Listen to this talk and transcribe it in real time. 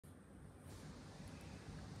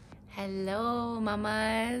Hello,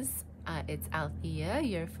 mamas. It's Althea,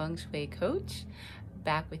 your feng shui coach,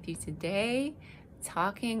 back with you today,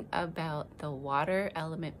 talking about the water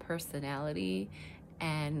element personality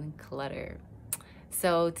and clutter.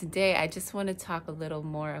 So, today I just want to talk a little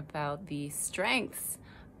more about the strengths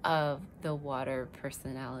of the water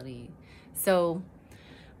personality. So,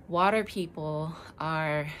 water people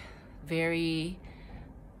are very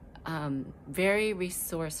very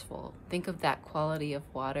resourceful. Think of that quality of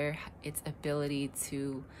water, its ability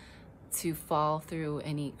to fall through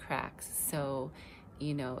any cracks. So,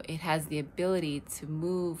 it has the ability to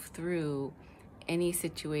move through any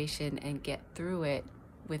situation and get through it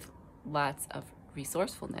with lots of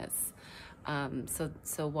resourcefulness.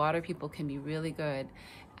 So water people can be really good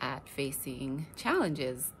at facing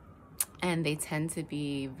challenges, and they tend to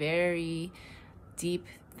be very deep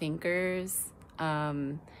thinkers.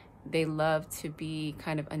 They love to be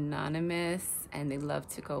kind of anonymous, and they love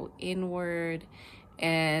to go inward,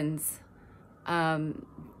 and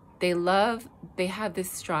they have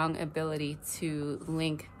this strong ability to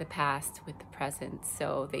link the past with the present.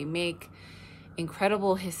 So they make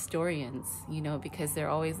incredible historians, because they're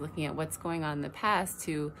always looking at what's going on in the past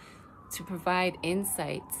to provide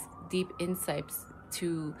insights, deep insights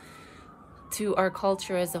to our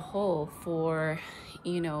culture as a whole, for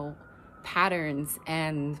patterns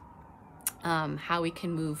and how we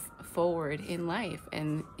can move forward in life.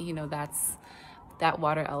 And that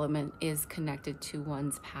water element is connected to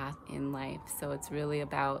one's path in life. So it's really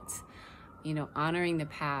about honoring the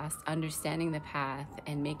past, understanding the path,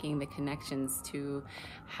 and making the connections to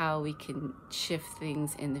how we can shift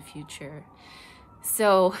things in the future.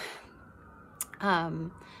 So water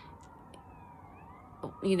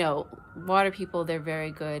people, they're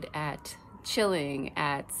very good at chilling,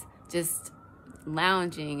 at just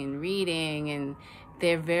lounging and reading, and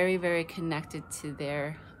they're very, very connected to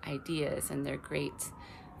their ideas, and they're great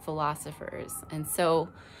philosophers. And so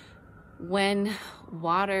when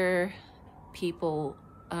water people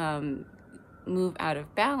move out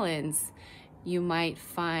of balance, you might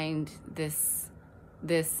find this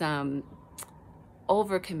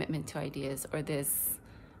overcommitment to ideas, or this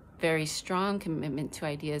very strong commitment to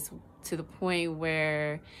ideas, to the point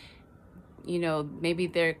where maybe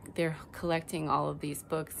they're collecting all of these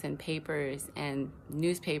books and papers and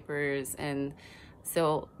newspapers, and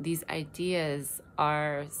so these ideas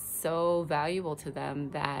are so valuable to them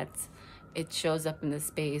that it shows up in the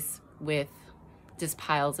space with just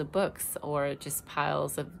piles of books, or just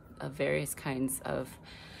piles of various kinds of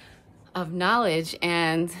knowledge.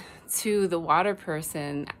 And to the water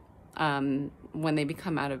person, when they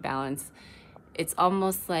become out of balance, it's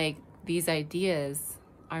almost like these ideas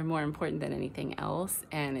are more important than anything else.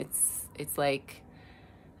 And it's like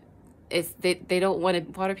they don't want to,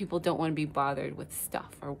 water people don't want to be bothered with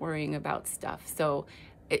stuff or worrying about stuff. So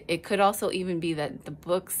it could also even be that the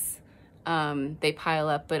books, they pile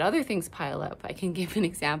up, but other things pile up. I can give an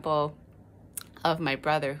example of my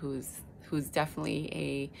brother, who's definitely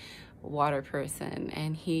a water person,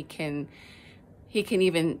 and he can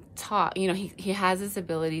even talk. He has this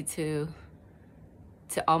ability to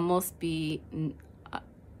almost be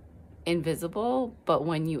invisible, but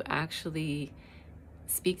when you actually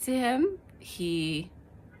speak to him, he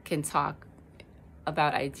can talk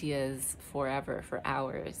about ideas forever, for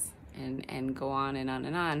hours, and go on and on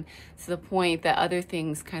and on, to the point that other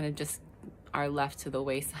things kind of just are left to the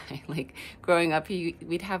wayside. Like growing up,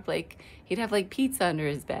 he'd have pizza under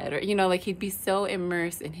his bed, or he'd be so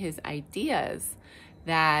immersed in his ideas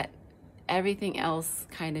that everything else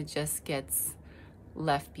kind of just gets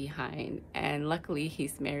left behind. And luckily,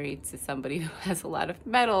 he's married to somebody who has a lot of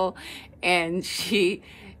metal, and she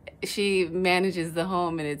manages the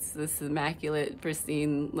home, and it's this immaculate,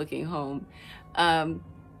 pristine looking home.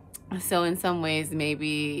 So in some ways,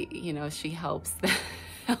 maybe she helps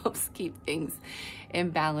keep things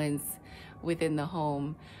in balance within the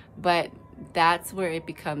home. But that's where it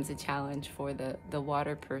becomes a challenge for the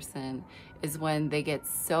water person, is when they get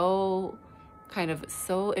so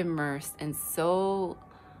immersed and so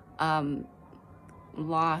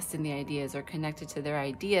lost in the ideas, or connected to their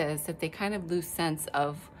ideas, that they kind of lose sense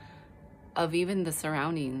of even the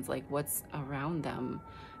surroundings, like what's around them.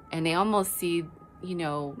 And they almost see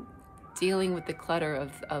dealing with the clutter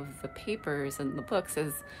of the papers and the books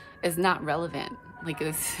is not relevant. Like,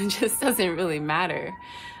 this just doesn't really matter.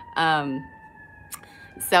 And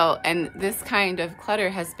this kind of clutter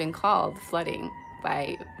has been called flooding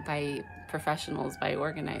by professionals, by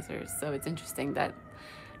organizers. So it's interesting that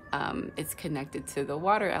it's connected to the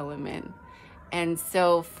water element. And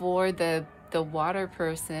so for the water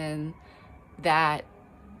person, that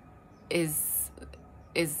is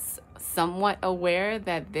somewhat aware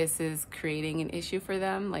that this is creating an issue for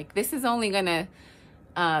them. Like, this is only gonna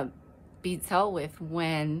be dealt with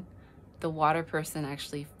when the water person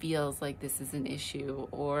actually feels like this is an issue,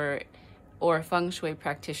 or a feng shui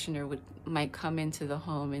practitioner might come into the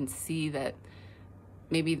home and see that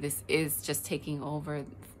maybe this is just taking over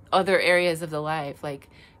other areas of the life. Like,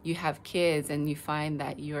 you have kids and you find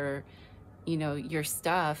that your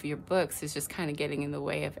stuff, your books, is just kind of getting in the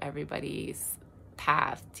way of everybody's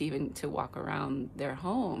path to even to walk around their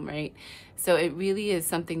home, right? So it really is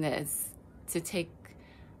something that is to take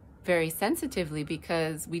very sensitively,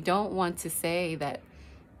 because we don't want to say that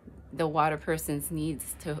the water person's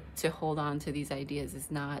needs to hold on to these ideas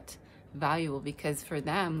is not valuable, because for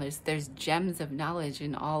them there's gems of knowledge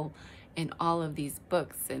in all of these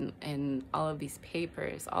books and all of these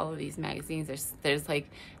papers, all of these magazines. There's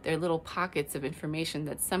like, there are little pockets of information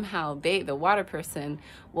that somehow the water person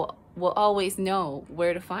will always know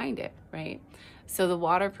where to find it, right? So the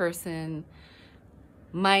water person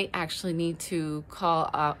might actually need to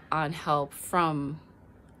call on help from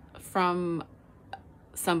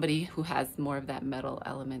somebody who has more of that metal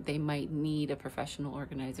element. They might need a professional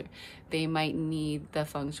organizer. They might need the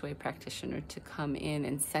feng shui practitioner to come in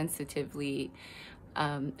and sensitively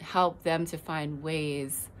help them to find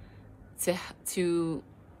ways to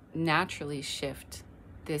naturally shift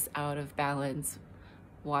this out of balance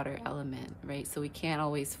water element, right? So we can't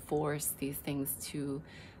always force these things to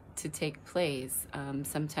take place.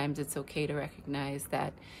 Sometimes it's okay to recognize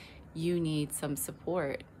that you need some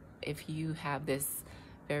support if you have this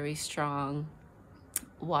very strong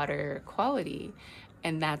water quality,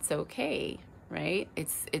 and that's okay, right?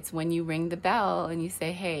 It's when you ring the bell and you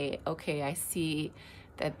say, hey, okay, I see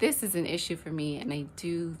that this is an issue for me, and I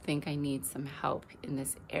do think I need some help in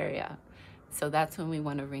this area. So that's when we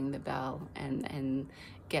want to ring the bell and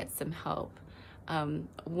get some help.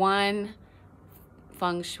 One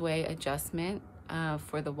feng shui adjustment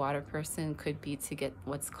for the water person could be to get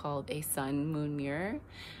what's called a sun moon mirror,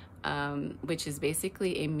 which is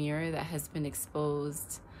basically a mirror that has been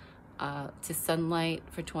exposed to sunlight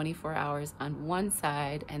for 24 hours on one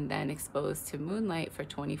side, and then exposed to moonlight for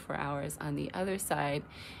 24 hours on the other side.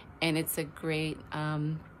 And it's a great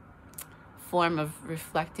form of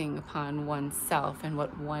reflecting upon oneself and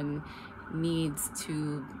what one needs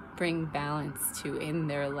to bring balance to in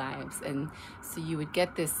their lives. And so you would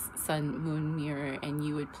get this sun moon mirror, and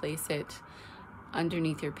you would place it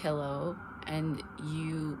underneath your pillow, and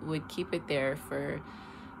you would keep it there for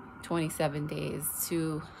 27 days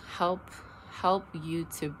to help you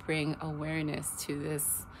to bring awareness to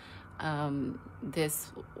this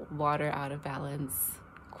this water out of balance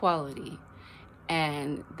quality.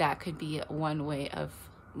 And that could be one way of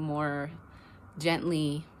more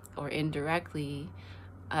gently or indirectly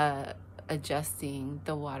adjusting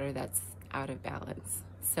the water that's out of balance.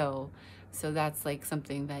 So that's like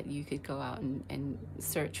something that you could go out and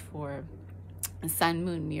search for sun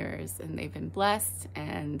moon mirrors, and they've been blessed,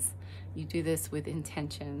 and you do this with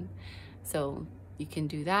intention. So you can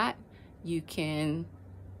do that. You can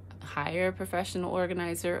hire a professional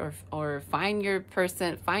organizer, or find your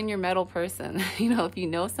metal person. If you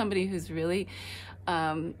know somebody who's really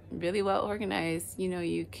really well organized,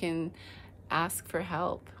 you can ask for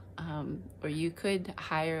help, or you could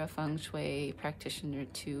hire a feng shui practitioner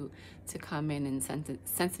to come in and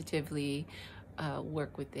sensitively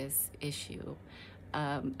work with this issue.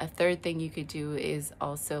 A third thing you could do is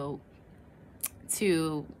also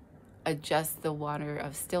to adjust the water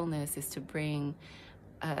of stillness, is to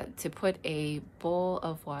put a bowl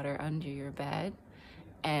of water under your bed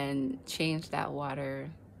and change that water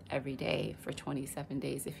every day for 27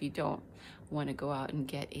 days. If you don't want to go out and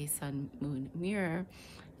get a sun moon mirror,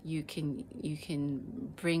 you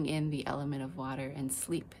can bring in the element of water and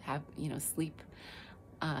sleep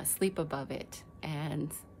above it.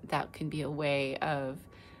 And that can be a way of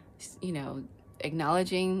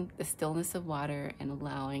acknowledging the stillness of water and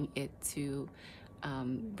allowing it to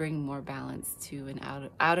bring more balance to an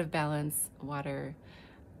out of balance water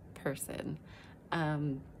person.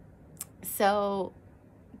 So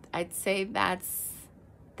I'd say that's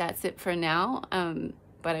it for now.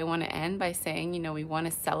 But I want to end by saying, we want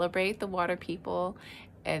to celebrate the water people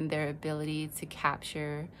and their ability to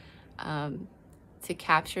capture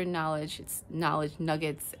knowledge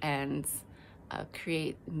nuggets, and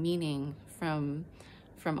create meaning from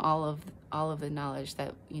all of the knowledge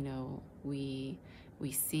that we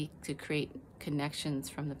seek to create connections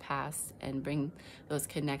from the past and bring those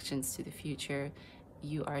connections to the future.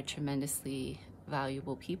 You are tremendously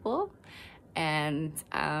valuable people, and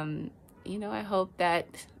I hope that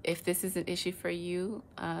if this is an issue for you,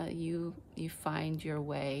 you find your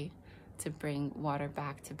way to bring water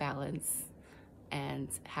back to balance and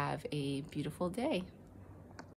have a beautiful day.